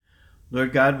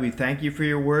Lord God, we thank you for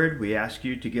your word. We ask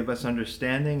you to give us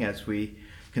understanding as we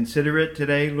consider it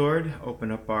today, Lord.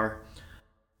 Open up our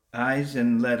eyes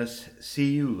and let us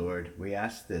see you, Lord. We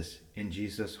ask this in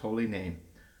Jesus' holy name.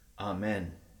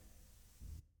 Amen.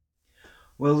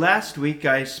 Well, last week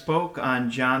I spoke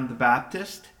on John the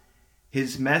Baptist,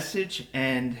 his message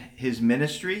and his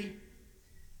ministry,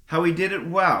 how he did it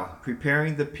well,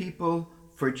 preparing the people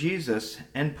for Jesus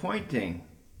and pointing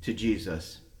to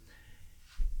Jesus.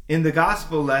 In the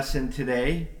gospel lesson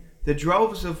today, the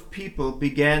droves of people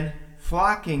began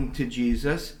flocking to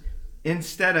Jesus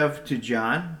instead of to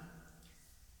John.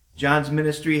 John's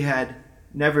ministry had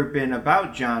never been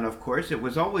about John, of course. It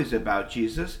was always about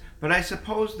Jesus. But I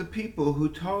suppose the people who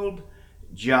told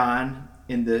John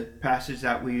in the passage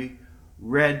that we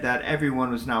read that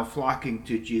everyone was now flocking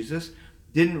to Jesus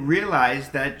didn't realize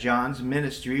that John's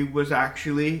ministry was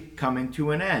actually coming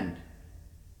to an end.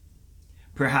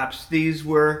 Perhaps these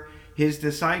were his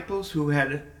disciples who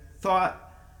had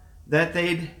thought that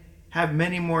they'd have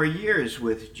many more years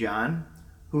with John,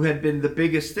 who had been the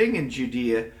biggest thing in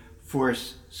Judea for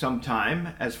some time,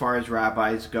 as far as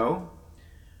rabbis go.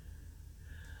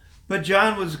 But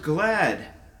John was glad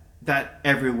that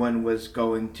everyone was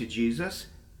going to Jesus.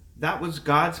 That was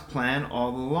God's plan all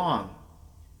along.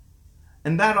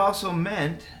 And that also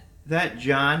meant that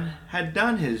John had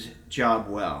done his job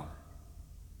well.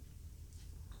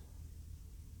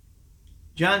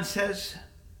 John says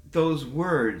those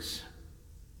words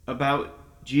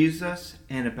about Jesus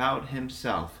and about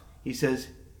himself. He says,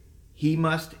 "He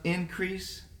must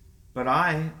increase, but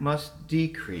I must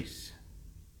decrease."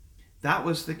 That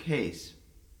was the case.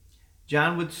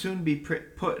 John would soon be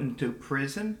put into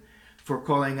prison for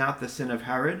calling out the sin of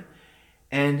Herod,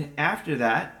 and after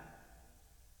that,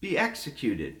 be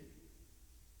executed.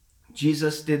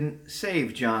 Jesus didn't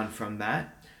save John from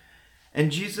that. And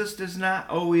Jesus does not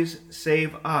always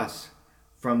save us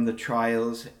from the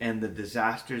trials and the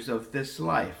disasters of this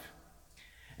life.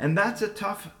 And that's a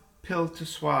tough pill to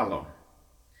swallow.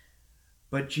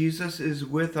 But Jesus is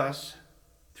with us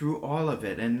through all of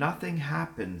it, and nothing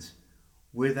happens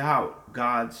without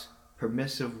God's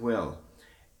permissive will.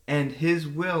 And his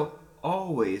will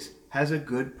always has a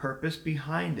good purpose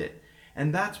behind it.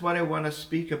 And that's what I want to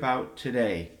speak about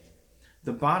today.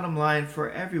 The bottom line for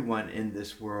everyone in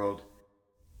this world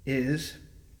is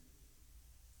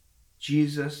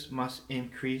Jesus must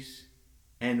increase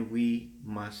and we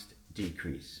must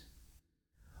decrease.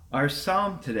 Our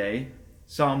psalm today,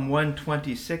 Psalm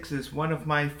 126, is one of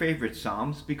my favorite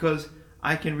psalms because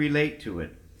I can relate to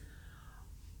it.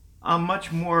 I'm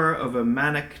much more of a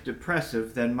manic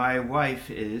depressive than my wife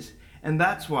is, and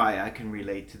that's why I can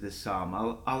relate to this psalm.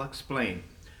 I'll explain.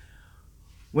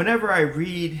 Whenever I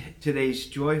read today's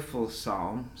joyful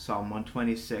psalm, Psalm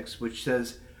 126, which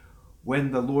says,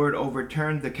 "When the Lord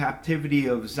overturned the captivity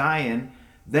of Zion,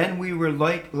 then we were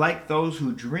like those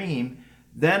who dream.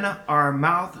 Then our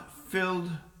mouth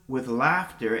filled with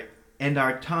laughter and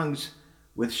our tongues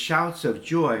with shouts of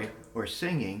joy," or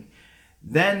singing.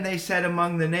 "Then they said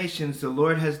among the nations, the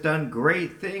Lord has done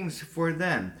great things for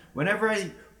them." Whenever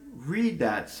I read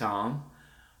that psalm,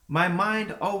 my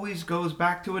mind always goes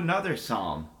back to another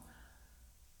psalm,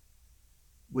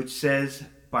 which says,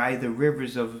 "By the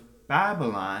rivers of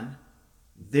Babylon,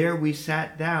 there we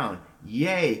sat down.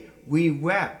 Yea, we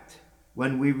wept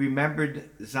when we remembered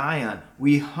Zion.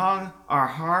 We hung our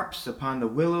harps upon the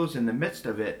willows in the midst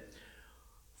of it.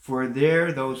 For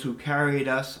there those who carried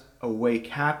us away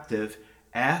captive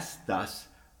asked us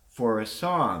for a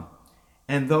song,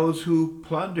 and those who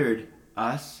plundered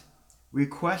us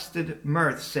requested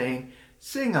mirth, saying,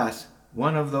 'Sing us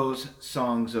one of those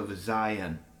songs of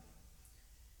Zion.'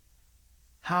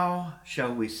 How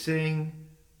shall we sing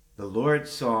the Lord's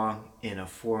song in a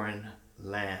foreign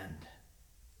land?"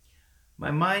 My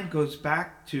mind goes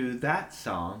back to that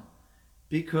psalm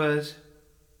because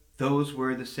those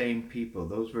were the same people.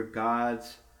 Those were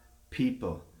God's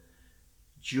people.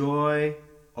 Joy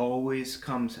always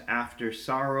comes after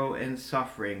sorrow and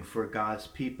suffering for God's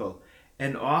people.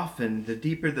 And often, the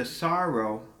deeper the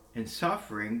sorrow and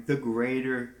suffering, the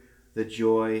greater the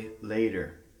joy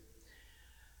later.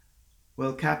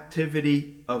 Well,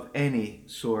 captivity of any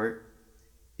sort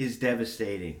is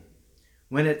devastating.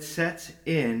 When it sets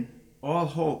in, all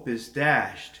hope is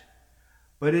dashed.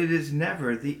 But it is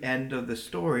never the end of the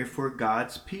story for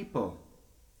God's people.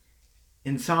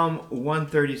 In Psalm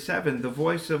 137, the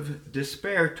voice of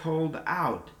despair told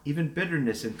out, even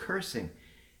bitterness and cursing.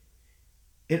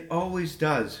 It always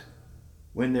does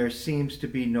when there seems to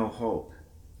be no hope.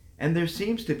 And there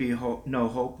seems to be no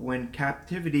hope when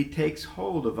captivity takes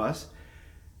hold of us,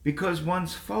 because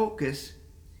one's focus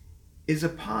is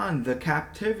upon the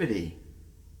captivity.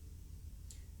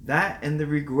 That and the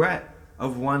regret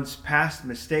of one's past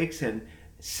mistakes and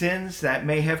sins that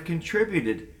may have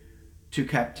contributed to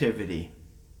captivity.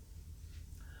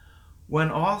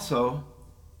 One also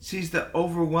sees the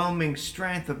overwhelming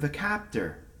strength of the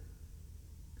captor.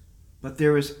 But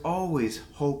there is always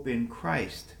hope in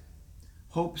Christ.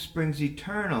 Hope springs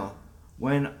eternal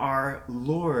when our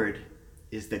Lord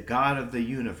is the God of the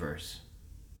universe.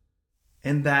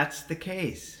 And that's the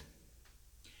case.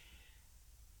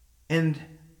 And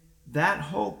that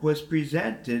hope was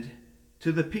presented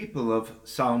to the people of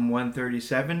Psalm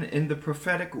 137 in the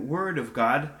prophetic word of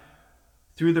God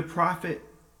through the prophet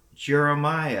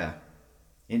Jeremiah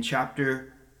in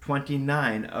chapter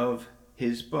 29 of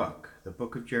his book, the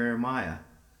book of Jeremiah.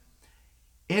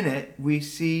 In it, we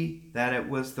see that it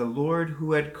was the Lord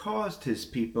who had caused his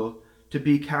people to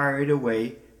be carried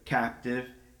away captive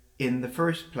in the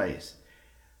first place.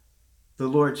 The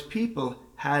Lord's people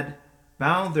had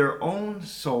bound their own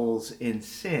souls in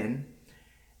sin,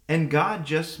 and God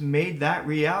just made that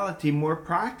reality more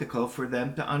practical for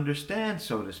them to understand,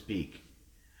 so to speak.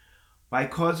 By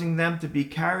causing them to be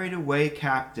carried away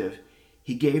captive,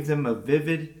 he gave them a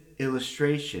vivid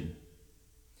illustration.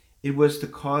 It was to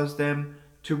cause them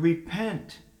to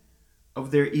repent of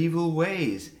their evil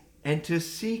ways and to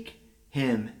seek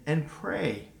him and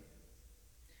pray.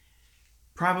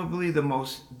 Probably the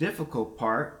most difficult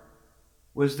part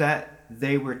was that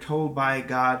they were told by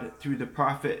God through the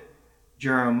prophet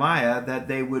Jeremiah that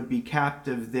they would be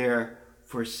captive there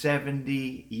for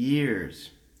 70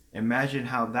 years. Imagine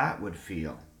how that would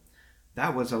feel.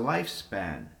 That was a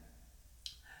lifespan.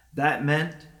 That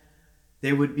meant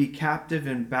they would be captive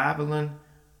in Babylon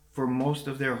for most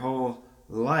of their whole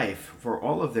life, for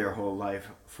all of their whole life,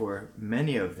 for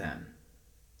many of them.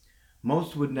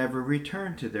 Most would never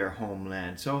return to their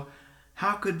homeland, so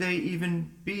how could they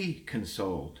even be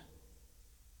consoled?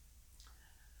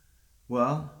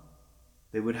 Well,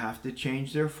 they would have to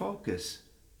change their focus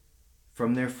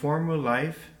from their former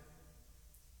life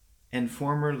and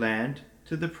former land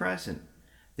to the present.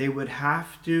 They would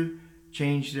have to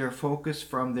change their focus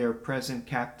from their present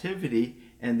captivity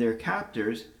and their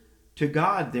captors to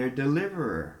God, their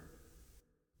deliverer.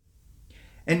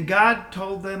 And God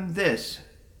told them this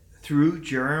through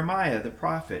Jeremiah the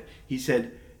prophet. He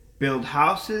said, "Build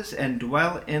houses and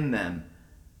dwell in them.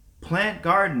 Plant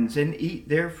gardens and eat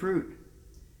their fruit.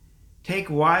 Take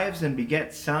wives and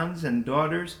beget sons and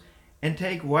daughters, and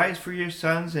take wives for your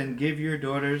sons and give your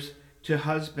daughters to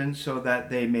husbands so that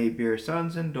they may bear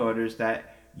sons and daughters,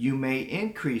 that you may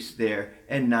increase there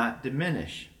and not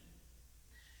diminish."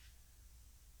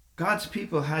 God's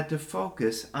people had to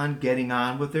focus on getting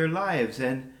on with their lives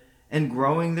and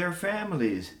growing their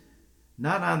families,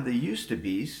 not on the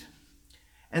used-to-bes.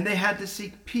 And they had to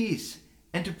seek peace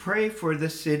and to pray for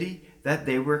the city that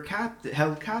they were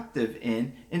held captive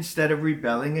in instead of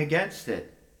rebelling against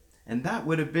it. And that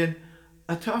would have been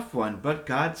a tough one, but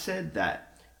God said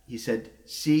that. He said,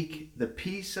 "Seek the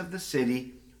peace of the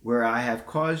city where I have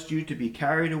caused you to be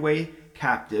carried away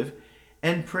captive,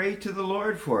 and pray to the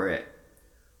Lord for it.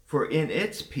 For in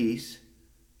its peace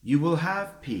you will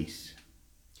have peace."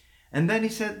 And then he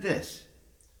said this,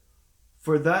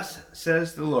 "For thus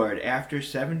says the Lord, after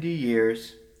 70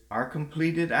 years are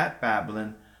completed at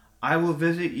Babylon, I will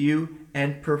visit you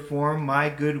and perform my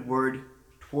good word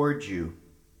toward you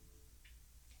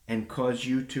and cause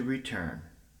you to return."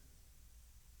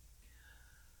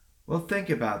 Well, think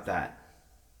about that.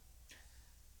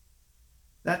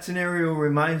 That scenario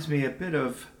reminds me a bit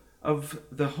of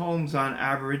the homes on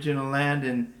Aboriginal land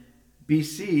in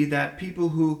BC that people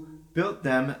who built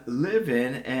them live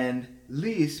in and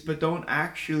lease but don't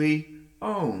actually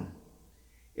own.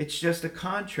 It's just a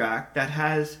contract that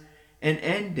has an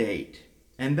end date.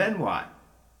 And then what?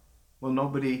 Well,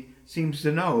 nobody seems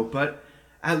to know, but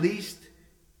at least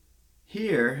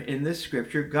here in this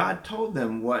scripture, God told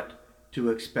them what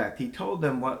to expect. He told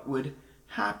them what would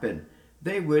happen.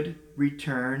 They would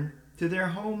return to their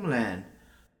homeland,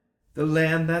 the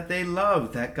land that they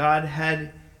loved, that God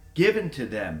had given to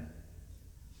them.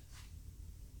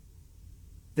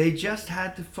 They just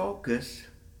had to focus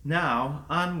now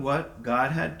on what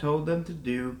God had told them to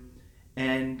do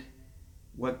and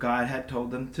what God had told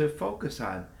them to focus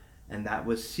on. And that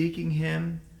was seeking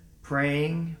Him,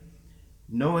 praying,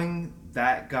 knowing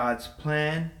that God's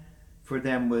plan for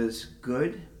them was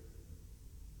good,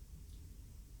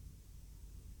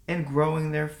 and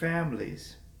growing their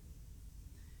families.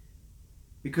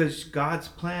 Because God's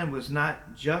plan was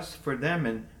not just for them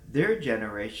and their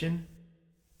generation,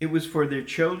 it was for their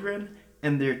children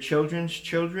and their children's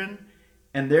children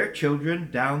and their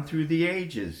children down through the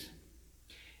ages.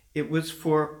 It was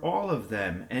for all of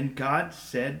them. And God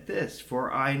said this,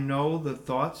 "For I know the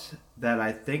thoughts that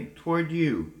I think toward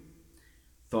you,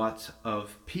 thoughts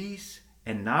of peace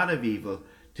and not of evil,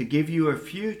 to give you a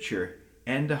future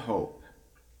and a hope."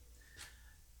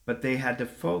 But they had to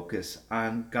focus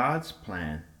on God's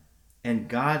plan and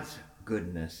God's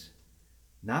goodness,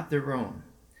 not their own.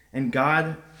 And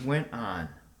God went on,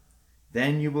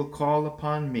 "Then you will call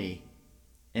upon me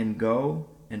and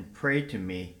go and pray to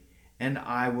me, and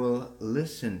I will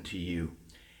listen to you.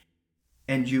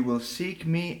 And you will seek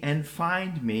me and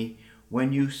find me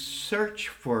when you search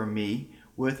for me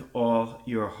with all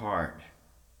your heart."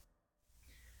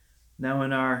 Now,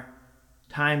 in our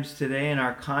times today, in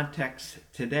our context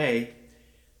today,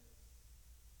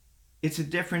 it's a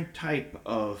different type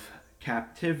of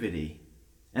captivity.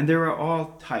 And there are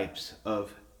all types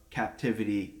of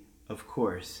captivity, of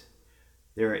course.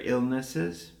 There are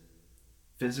illnesses,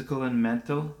 physical and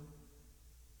mental.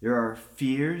 There are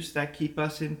fears that keep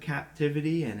us in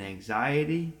captivity and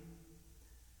anxiety.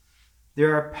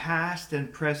 There are past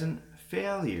and present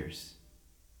failures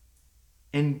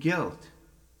and guilt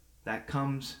that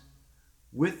comes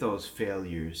with those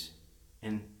failures,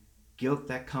 and guilt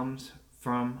that comes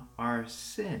from our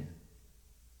sin.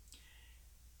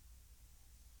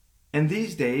 And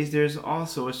these days, there's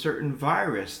also a certain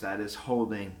virus that is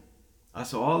holding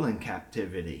us all in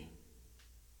captivity.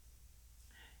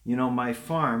 You know, my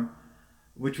farm,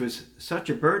 which was such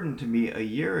a burden to me a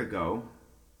year ago,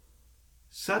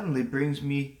 suddenly brings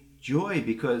me joy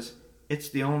because it's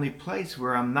the only place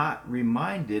where I'm not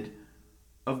reminded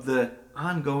of the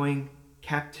ongoing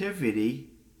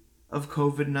captivity of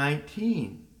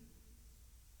COVID-19.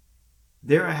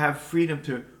 There I have freedom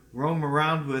to roam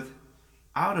around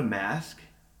without a mask,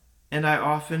 and I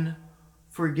often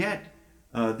forget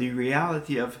the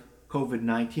reality of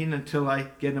COVID-19 until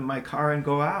I get in my car and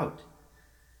go out.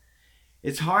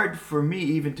 It's hard for me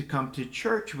even to come to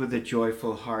church with a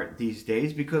joyful heart these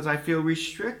days because I feel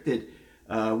restricted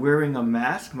wearing a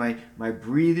mask, my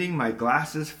breathing, my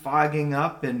glasses fogging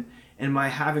up, and my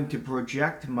having to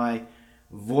project my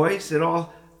voice. It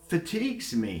all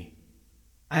fatigues me.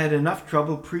 I had enough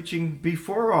trouble preaching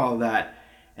before all that.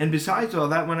 And besides all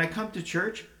that, when I come to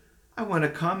church, I want to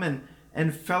come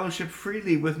and fellowship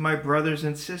freely with my brothers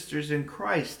and sisters in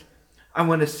Christ. I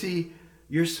want to see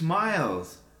your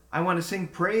smiles. I want to sing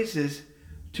praises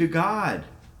to God.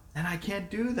 And I can't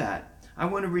do that. I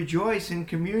want to rejoice in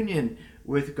communion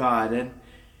with God. And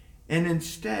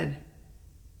instead,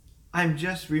 I'm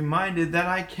just reminded that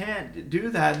I can't do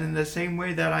that in the same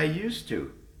way that I used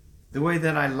to, the way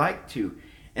that I like to.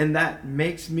 And that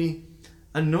makes me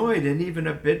annoyed and even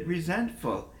a bit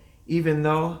resentful, even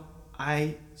though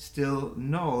I still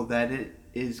know that it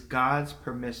is God's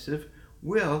permissive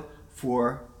will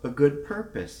for a good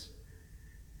purpose.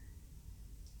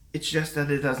 It's just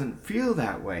that it doesn't feel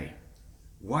that way.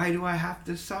 Why do I have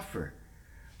to suffer?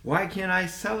 Why can't I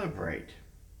celebrate?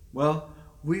 Well,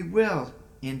 we will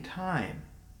in time.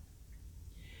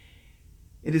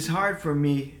 It is hard for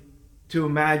me to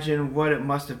imagine what it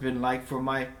must have been like for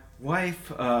my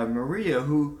wife, Maria,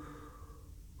 who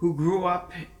grew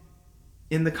up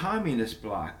in the communist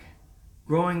bloc,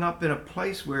 growing up in a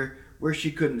place where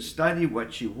she couldn't study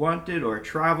what she wanted or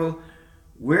travel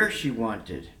where she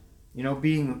wanted. You know,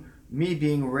 being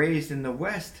raised in the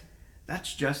West,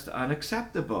 that's just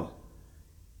unacceptable.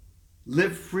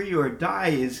 Live free or die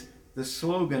is the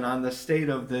slogan on the state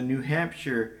of the New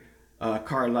Hampshire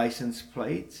car license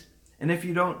plates. And if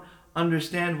you don't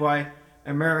understand why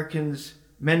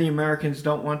many Americans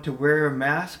don't want to wear a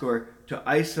mask or to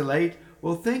isolate,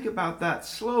 well, think about that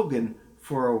slogan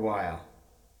for a while.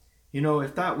 You know,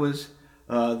 if that was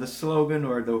the slogan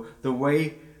or the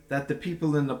way that the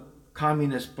people in the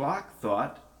communist bloc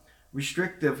thought,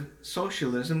 restrictive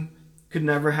socialism could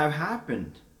never have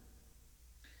happened.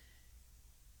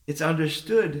 It's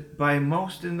understood by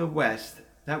most in the West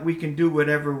that we can do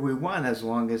whatever we want as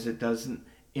long as it doesn't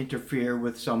interfere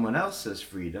with someone else's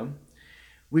freedom.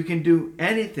 We can do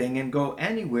anything and go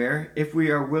anywhere if we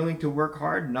are willing to work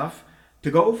hard enough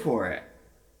to go for it.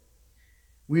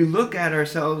 We look at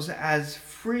ourselves as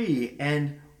free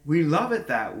and we love it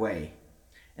that way.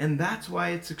 And that's why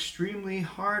it's extremely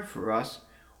hard for us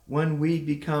when we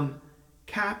become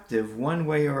captive one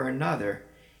way or another,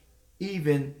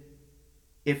 even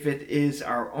if it is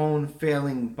our own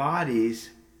failing bodies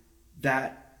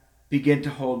that begin to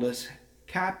hold us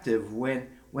captive,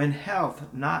 when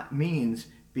health, not means,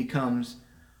 becomes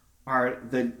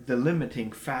the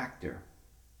limiting factor.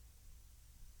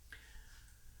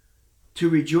 To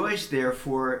rejoice,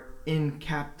 therefore, in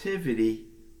captivity,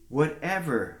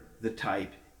 whatever the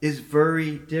type, is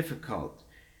very difficult.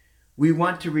 We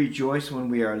want to rejoice when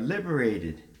we are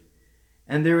liberated.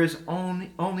 And there is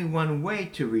only one way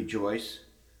to rejoice,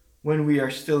 when we are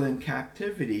still in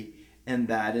captivity, and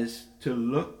that is to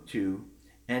look to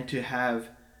and to have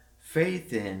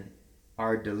faith in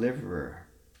our deliverer.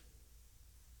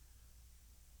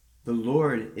 The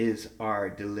Lord is our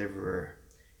deliverer,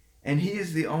 and he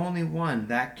is the only one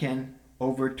that can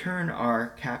overturn our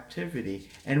captivity,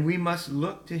 and we must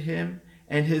look to him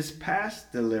and his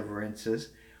past deliverances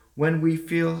when we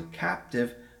feel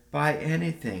captive by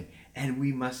anything, and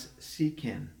we must seek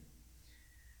him.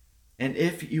 And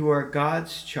if you are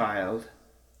God's child,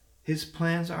 his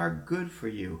plans are good for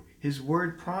you. His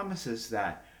word promises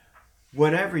that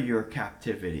whatever your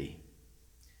captivity,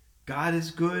 God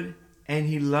is good, and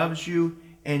he loves you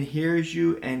and hears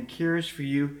you and cares for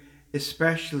you,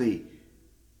 especially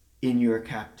in your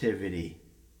captivity.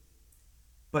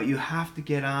 But you have to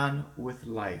get on with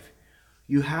life.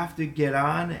 You have to get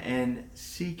on and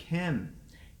seek him.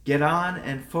 Get on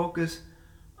and focus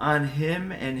on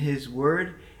him and his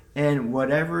word and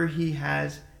whatever he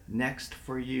has next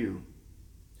for you.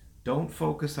 Don't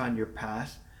focus on your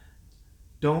past.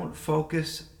 Don't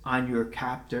focus on your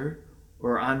captor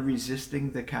or on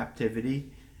resisting the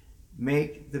captivity.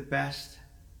 Make the best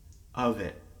of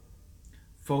it.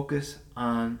 Focus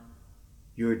on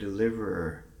your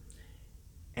deliverer.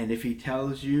 And if he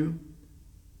tells you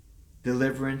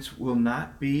deliverance will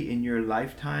not be in your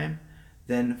lifetime,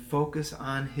 then focus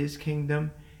on his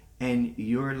kingdom and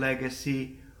your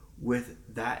legacy with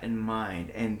that in mind,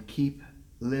 and keep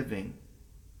living.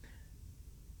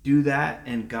 Do that,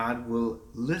 and God will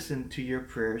listen to your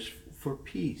prayers for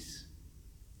peace.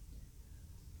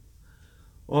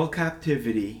 All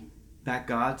captivity that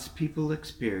God's people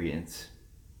experience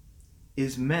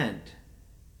is meant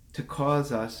to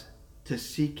cause us to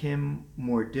seek him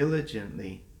more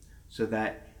diligently, so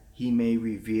that he may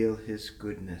reveal his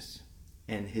goodness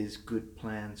and his good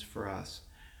plans for us.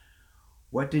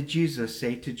 What did Jesus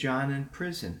say to John in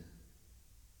prison?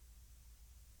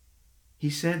 He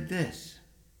said this: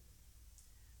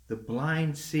 the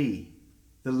blind see,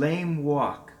 the lame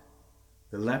walk,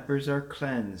 the lepers are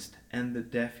cleansed, and the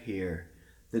deaf hear,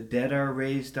 the dead are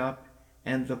raised up,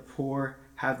 and the poor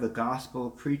have the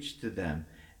gospel preached to them,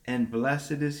 and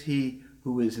blessed is he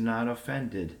who is not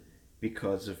offended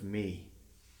because of me.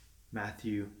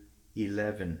 Matthew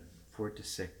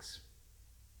 11:4-6.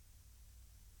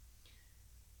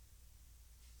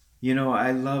 You know, I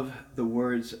love the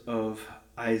words of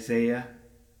Isaiah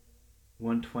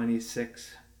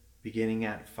 126, beginning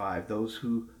at 5. Those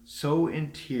who sow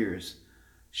in tears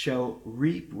shall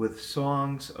reap with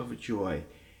songs of joy.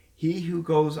 He who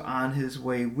goes on his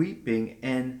way weeping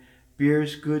and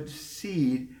bears good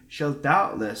seed shall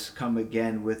doubtless come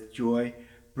again with joy,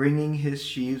 bringing his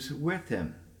sheaves with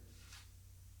him.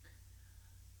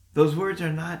 Those words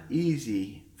are not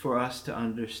easy for us to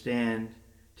understand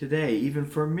today, even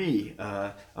for me,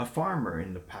 a farmer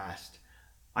in the past.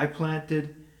 I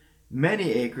planted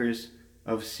many acres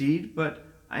of seed, but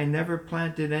I never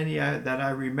planted any that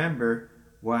I remember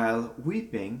while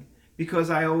weeping, because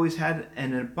I always had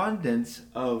an abundance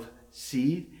of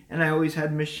seed, and I always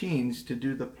had machines to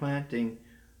do the planting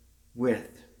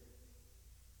with.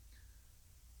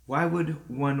 Why would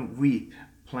one weep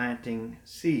planting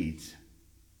seeds?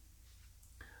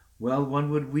 Well, one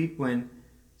would weep when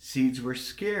seeds were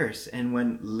scarce and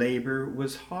when labor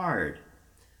was hard.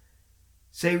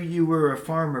 Say you were a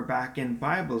farmer back in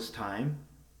Bible's time,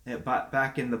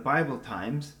 back in the Bible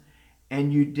times,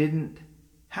 and you didn't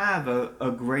have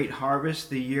a great harvest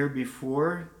the year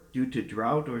before due to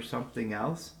drought or something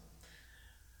else.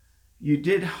 You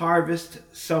did harvest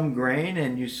some grain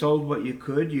and you sold what you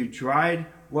could. You dried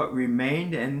what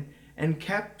remained and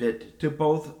kept it to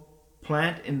both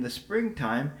plant in the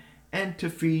springtime and to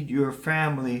feed your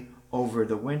family over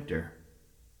the winter.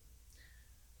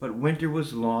 But winter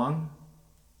was long,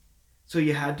 so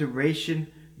you had to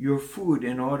ration your food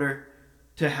in order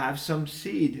to have some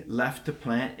seed left to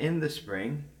plant in the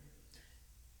spring.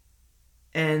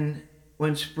 And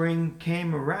when spring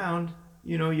came around,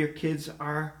 you know, your kids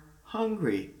are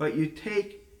hungry, but you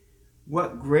take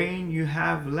what grain you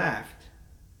have left,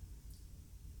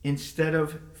 instead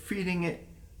of feeding it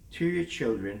to your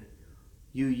children,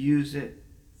 you use it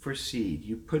for seed.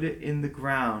 You put it in the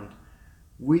ground,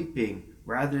 weeping,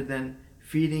 rather than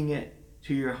feeding it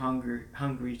to your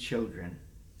hungry children.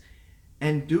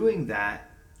 And doing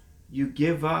that, you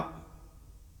give up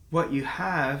what you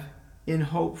have in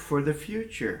hope for the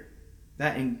future,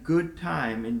 that in good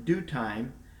time, in due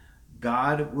time,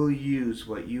 God will use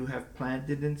what you have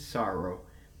planted in sorrow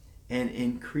and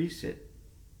increase it,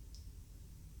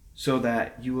 so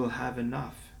that you will have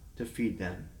enough to feed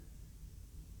them.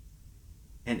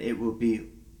 And it will be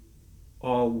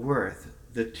all worth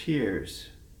the tears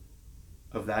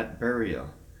of that burial.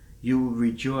 You will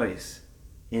rejoice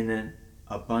in an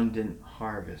abundant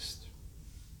harvest.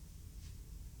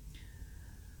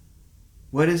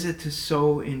 What is it to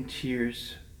sow in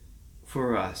tears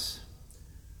for us?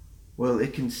 Well,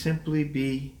 it can simply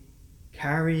be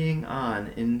carrying on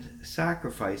in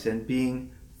sacrifice and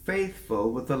being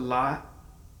faithful with the lot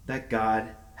that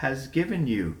God has given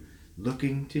you,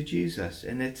 looking to Jesus.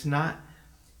 And it's not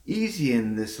easy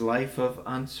in this life of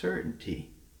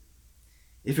uncertainty.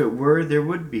 If it were, there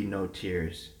would be no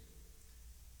tears.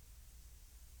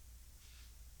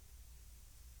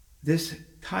 This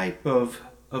type of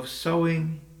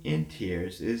sowing in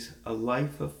tears is a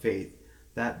life of faith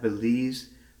that believes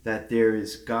that there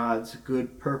is God's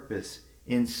good purpose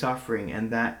in suffering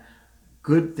and that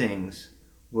good things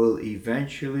will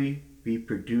eventually be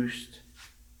produced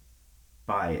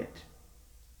by it.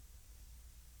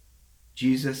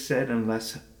 Jesus said,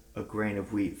 unless a grain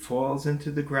of wheat falls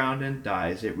into the ground and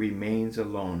dies, it remains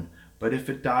alone. But if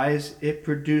it dies, it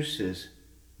produces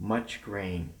much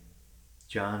grain.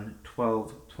 John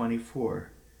 12:24.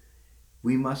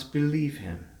 We must believe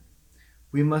him.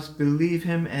 We must believe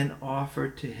him and offer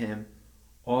to him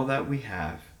all that we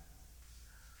have.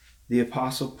 The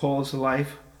Apostle Paul's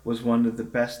life was one of the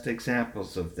best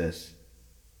examples of this.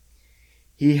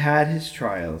 He had his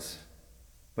trials,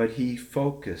 but he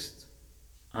focused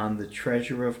on the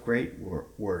treasure of great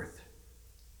worth.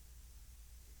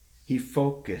 He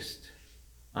focused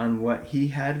on what he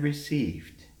had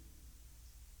received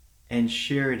and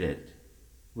shared it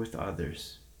with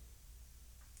others.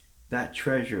 That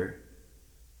treasure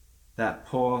that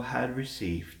Paul had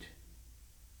received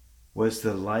was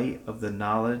the light of the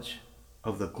knowledge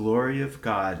of the glory of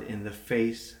God in the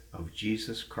face of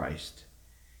Jesus Christ.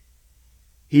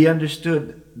 He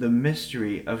understood the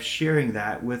mystery of sharing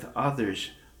that with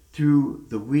others through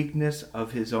the weakness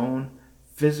of his own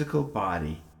physical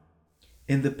body.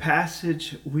 In the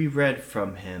passage we read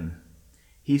from him,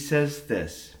 he says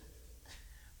this,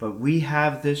 "But we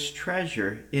have this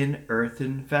treasure in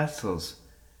earthen vessels,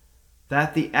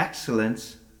 that the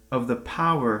excellence of the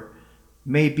power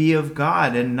may be of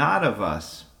God and not of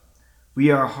us.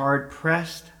 We are hard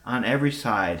pressed on every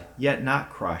side, yet not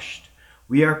crushed.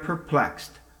 We are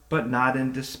perplexed, but not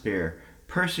in despair,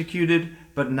 persecuted,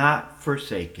 but not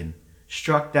forsaken,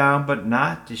 struck down, but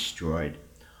not destroyed,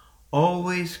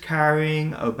 always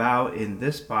carrying about in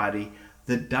this body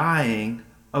the dying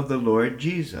of the Lord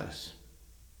Jesus."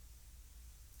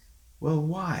 Well,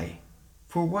 why?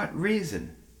 For what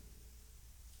reason?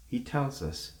 He tells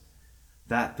us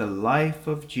that the life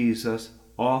of Jesus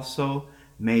also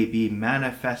may be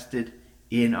manifested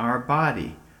in our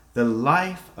body. The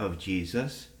life of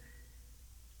Jesus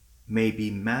may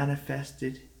be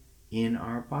manifested in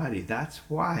our body. That's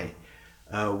why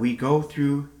we go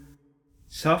through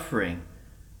suffering.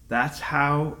 That's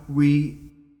how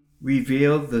we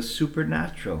reveal the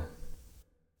supernatural.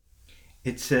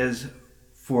 It says,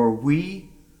 "For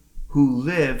we who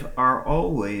live are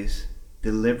always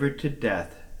delivered to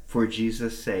death for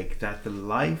Jesus' sake, that the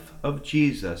life of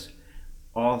Jesus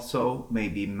also may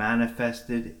be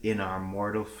manifested in our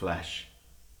mortal flesh."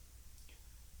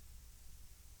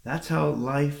 That's how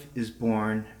life is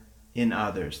born in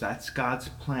others. That's God's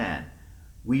plan.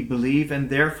 We believe and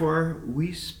therefore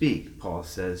we speak, Paul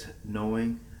says,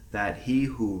 knowing that he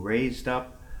who raised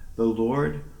up the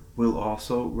Lord will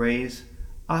also raise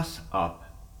us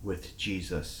up with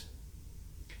Jesus.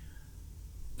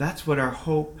 That's what our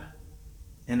hope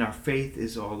and our faith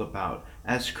is all about.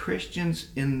 As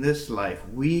Christians in this life,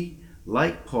 we,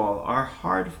 like Paul, are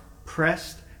hard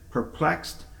pressed,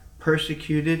 perplexed,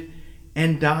 persecuted,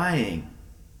 and dying.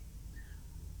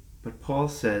 But Paul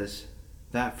says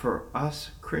that for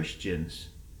us Christians,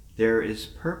 there is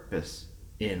purpose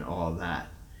in all that.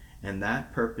 And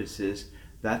that purpose is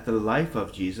that the life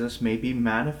of Jesus may be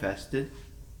manifested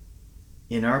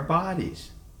in our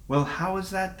bodies. Well, how is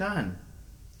that done?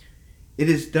 It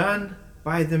is done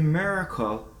by the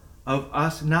miracle of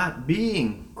us not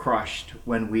being crushed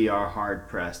when we are hard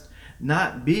pressed,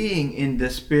 not being in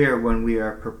despair when we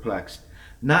are perplexed,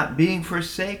 not being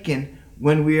forsaken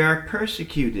when we are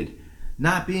persecuted,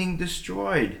 not being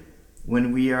destroyed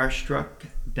when we are struck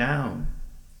down.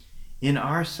 In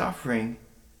our suffering,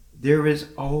 there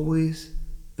is always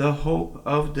the hope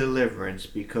of deliverance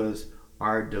because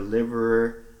our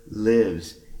deliverer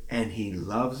lives and he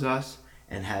loves us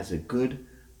and has a good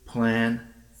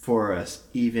plan for us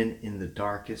even in the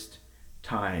darkest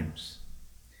times.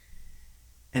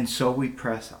 And so we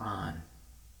press on.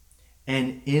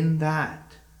 And in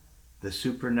that, the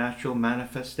supernatural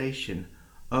manifestation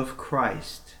of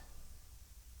Christ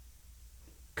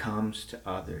comes to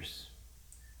others,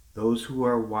 those who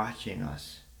are watching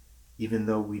us, even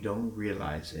though we don't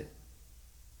realize it.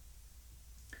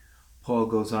 Paul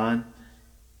goes on,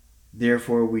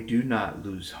 therefore we do not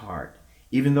lose heart.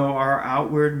 Even though our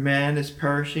outward man is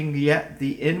perishing, yet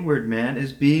the inward man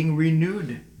is being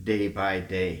renewed day by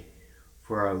day.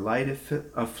 For our light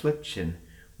affliction,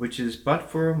 which is but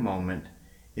for a moment,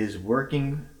 is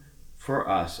working for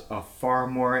us a far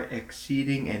more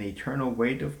exceeding and eternal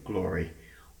weight of glory,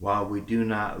 while we do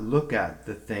not look at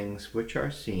the things which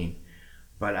are seen,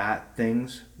 but at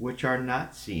things which are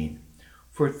not seen.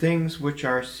 For things which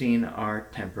are seen are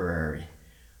temporary,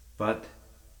 but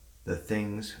the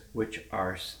things which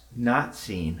are not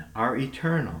seen are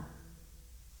eternal.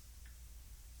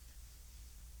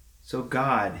 So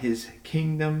God, his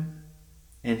kingdom,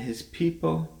 and his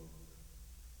people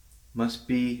must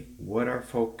be what our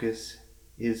focus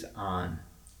is on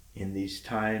in these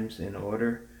times in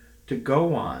order to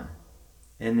go on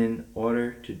and in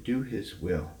order to do his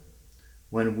will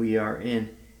when we are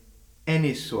in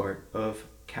any sort of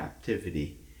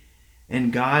captivity.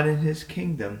 And God and his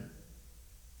kingdom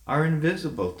are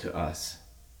invisible to us,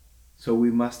 so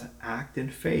we must act in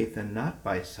faith and not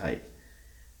by sight.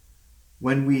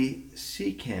 When we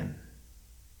seek him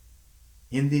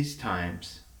in these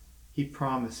times, he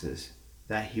promises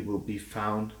that he will be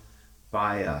found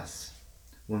by us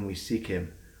when we seek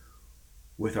him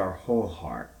with our whole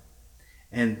heart.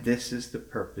 And this is the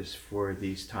purpose for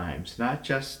these times, not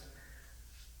just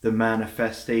the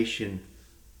manifestation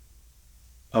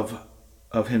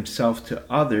of himself to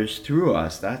others through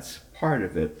us. That's part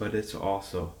of it, but it's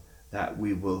also that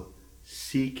we will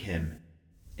seek him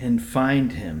and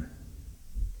find him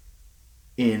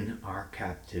in our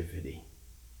captivity,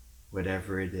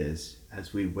 whatever it is,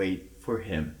 as we wait for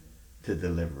him to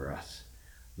deliver us.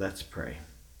 Let's pray.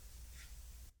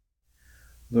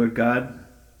 Lord God,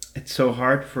 it's so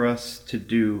hard for us to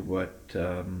do what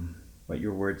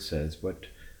your word says,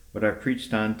 what I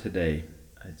preached on today.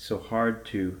 It's so hard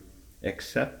to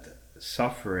accept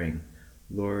suffering,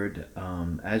 Lord,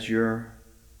 as your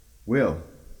will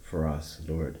for us,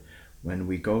 Lord, when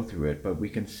we go through it. But we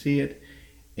can see it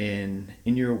in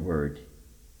your word.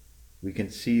 We can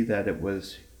see that it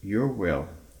was your will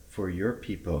for your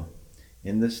people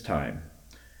in this time,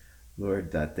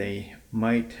 Lord, that they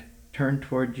might turn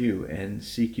toward you and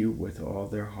seek you with all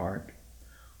their heart,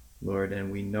 Lord.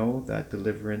 And we know that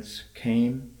deliverance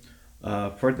came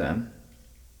for them,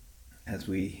 as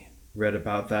we read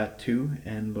about that too.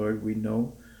 And Lord, we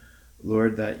know,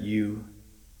 Lord, that you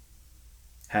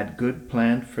had good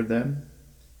planned for them,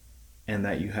 and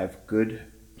that you have good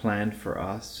planned for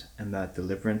us, and that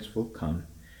deliverance will come.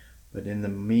 But in the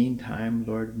meantime,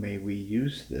 Lord, may we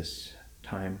use this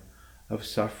time of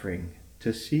suffering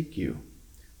to seek you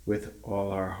with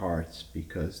all our hearts,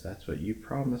 because that's what you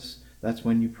promise. That's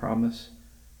when you promise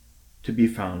to be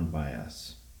found by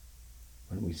us,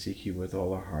 when we seek you with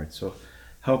all our hearts. So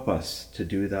help us to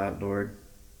do that, Lord,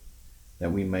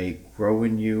 that we may grow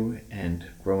in you and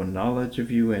grow in knowledge of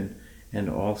you, and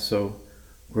also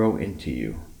grow into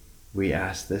you. We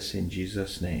ask this in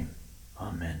Jesus' name.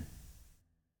 Amen.